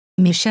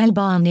Michel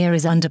Barnier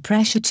is under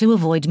pressure to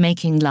avoid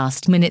making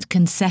last-minute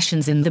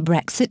concessions in the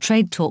Brexit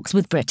trade talks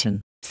with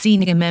Britain.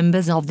 Senior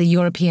members of the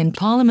European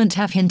Parliament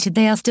have hinted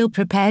they are still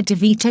prepared to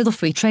veto the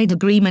free trade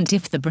agreement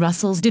if the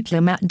Brussels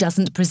diplomat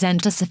doesn't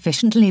present a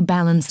sufficiently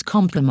balanced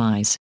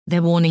compromise.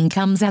 Their warning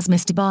comes as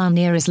Mr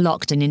Barnier is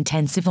locked in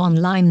intensive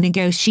online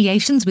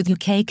negotiations with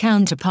UK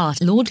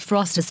counterpart Lord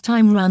Frost as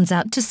time runs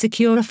out to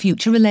secure a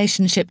future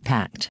relationship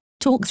pact.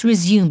 Talks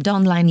resumed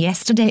online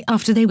yesterday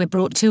after they were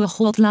brought to a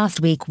halt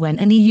last week when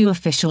an EU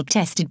official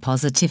tested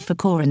positive for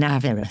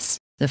coronavirus.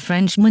 The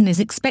Frenchman is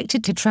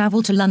expected to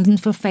travel to London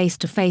for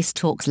face-to-face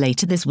talks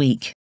later this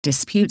week.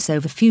 Disputes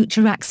over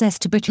future access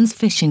to Britain's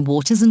fishing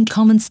waters and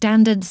common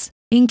standards,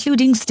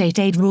 including state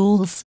aid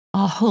rules,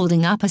 are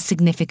holding up a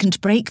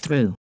significant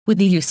breakthrough, with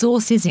EU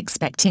sources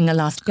expecting a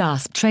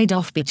last-gasp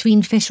trade-off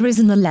between fisheries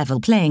and the level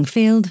playing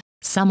field.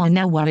 Some are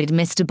now worried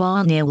Mr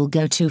Barnier will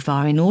go too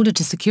far in order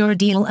to secure a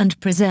deal and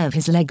preserve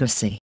his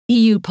legacy.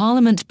 EU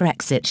Parliament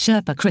Brexit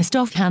Sherpa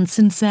Christoph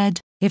Hansen said,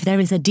 "If there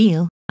is a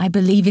deal, I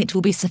believe it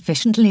will be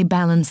sufficiently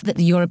balanced that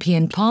the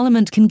European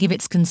Parliament can give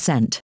its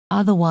consent.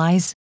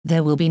 Otherwise,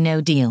 there will be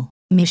no deal."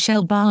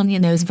 Michel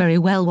Barnier knows very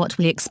well what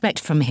we expect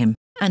from him,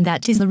 and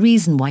that is the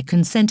reason why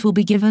consent will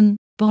be given.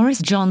 Boris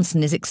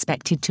Johnson is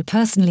expected to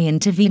personally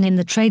intervene in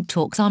the trade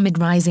talks amid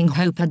rising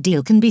hope a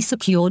deal can be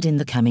secured in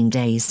the coming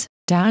days.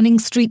 Downing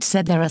Street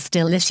said there are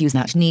still issues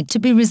that need to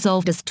be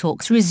resolved as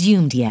talks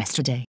resumed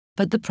yesterday,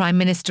 but the Prime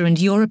Minister and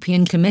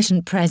European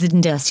Commission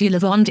President Ursula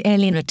von der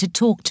Leyen are to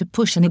talk to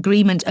push an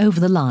agreement over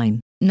the line.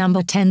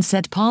 Number 10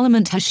 said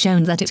Parliament has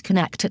shown that it can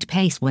act at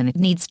pace when it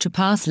needs to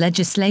pass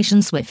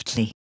legislation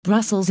swiftly.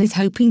 Brussels is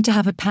hoping to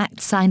have a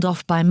pact signed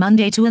off by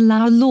Monday to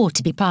allow a law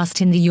to be passed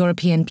in the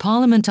European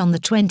Parliament on the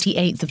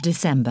 28th of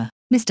December.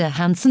 Mr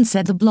Hansen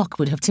said the bloc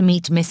would have to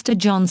meet Mr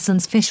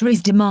Johnson's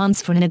fisheries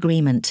demands for an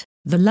agreement.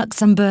 The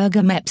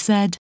Luxembourger MEP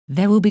said,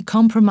 "There will be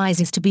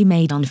compromises to be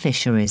made on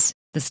fisheries.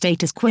 The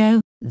status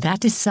quo,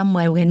 that is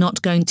somewhere we're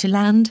not going to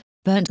land."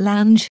 Bernd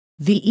Lange,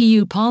 the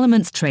EU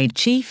Parliament's trade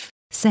chief,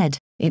 said,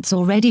 "It's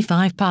already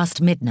 5 past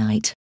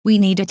midnight. We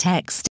need a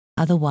text,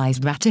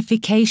 otherwise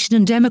ratification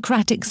and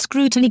democratic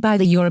scrutiny by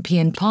the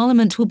European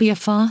Parliament will be a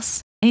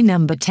farce." A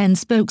Number 10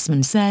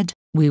 spokesman said,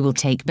 "We will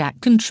take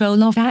back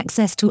control of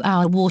access to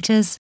our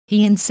waters."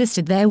 He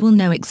insisted there will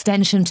no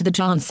extension to the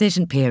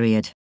transition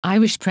period.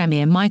 Irish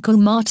Premier Michael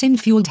Martin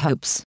fueled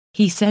hopes.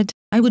 He said,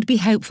 "I would be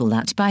hopeful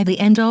that by the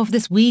end of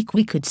this week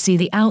we could see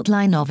the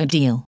outline of a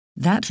deal.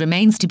 That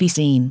remains to be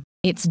seen.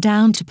 It's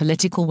down to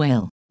political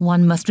will.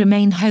 One must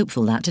remain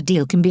hopeful that a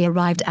deal can be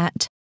arrived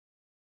at."